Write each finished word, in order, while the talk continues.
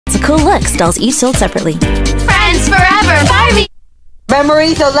It's a cool look. Dolls each sold separately. Friends forever, Barbie!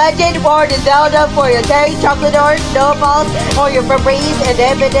 Memories of Legend or the Zelda for your Terry Chocolate Orange Snowballs or your Febreze and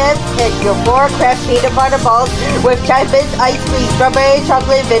M&M's and your 4 Crest Peanut Butter Balls with Chipmunks Ice Cream, Strawberry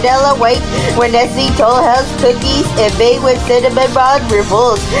Chocolate, Vanilla White, with Nestle Toll House Cookies and made with Cinnamon Bun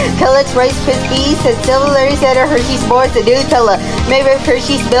Revolves, Kellogg's Rice Krispies and Silver Center Hershey's S'mores and Nutella, made with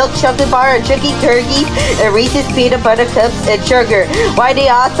Hershey's Milk Chocolate Bar and Tricky Turkeys and Reese's Peanut Butter Cups and Sugar. Why they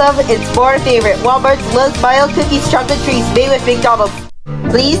awesome? It's more favorite. Walmart's Little Smile Cookies Chocolate Treats made with McDonough.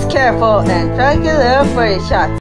 Please careful and try to look for the shots.